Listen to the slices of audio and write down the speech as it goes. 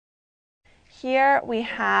here we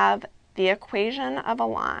have the equation of a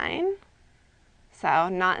line. So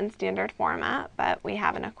not in standard format, but we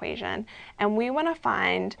have an equation. And we want to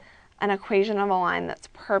find an equation of a line that's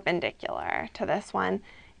perpendicular to this one.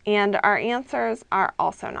 And our answers are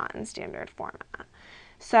also not in standard format.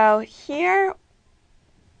 So here,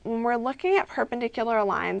 when we're looking at perpendicular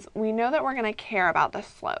lines, we know that we're going to care about the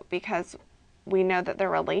slope because we know that the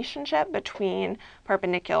relationship between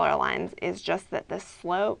perpendicular lines is just that the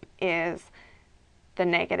slope is the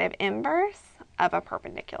negative inverse of a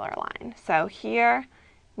perpendicular line. So here,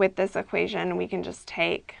 with this equation, we can just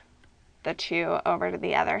take the 2 over to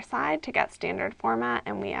the other side to get standard format,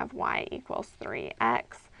 and we have y equals 3x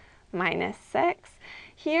minus 6.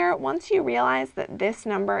 Here, once you realize that this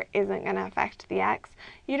number isn't going to affect the x,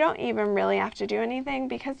 you don't even really have to do anything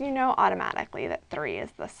because you know automatically that 3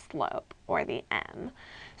 is the slope, or the m.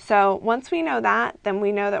 So once we know that, then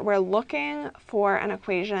we know that we're looking for an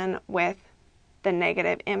equation with the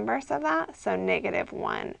negative inverse of that, so negative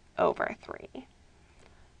 1 over 3.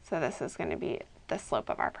 So this is going to be the slope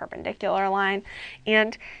of our perpendicular line.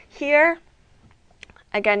 And here,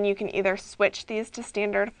 again, you can either switch these to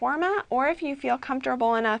standard format, or if you feel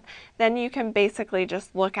comfortable enough, then you can basically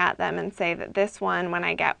just look at them and say that this one, when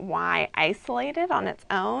I get y isolated on its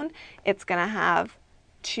own, it's going to have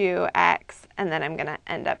 2x, and then I'm going to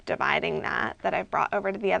end up dividing that I've brought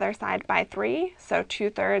over to the other side by 3. So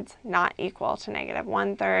 2/3 not equal to negative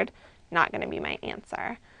 1/3, not going to be my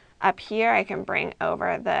answer. Up here, I can bring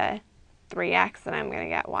over the 3x, and I'm going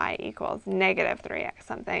to get y equals negative 3x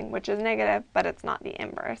something, which is negative, but it's not the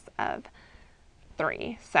inverse of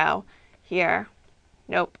 3. So here,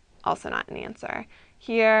 nope, also not an answer.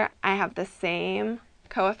 Here, I have the same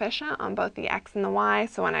coefficient on both the x and the y,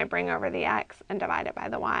 so when I bring over the x and divide it by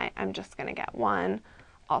the y, I'm just going to get 1,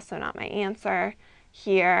 also not my answer.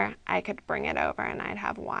 Here, I could bring it over and I'd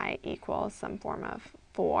have y equals some form of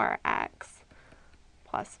 4x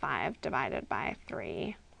plus 5 divided by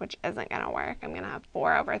 3, which isn't going to work. I'm going to have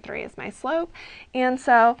 4 over 3 as my slope. And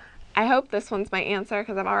so I hope this one's my answer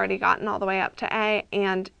because I've already gotten all the way up to a,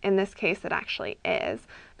 and in this case it actually is,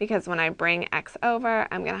 because when I bring x over,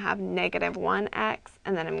 I'm going to have negative 1x,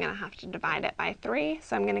 and then I'm going to have to divide it by 3,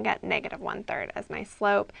 so I'm going to get negative 1/3 as my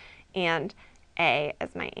slope, and a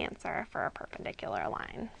is my answer for a perpendicular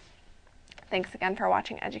line. Thanks again for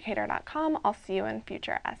watching Educator.com. I'll see you in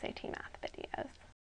future SAT math videos.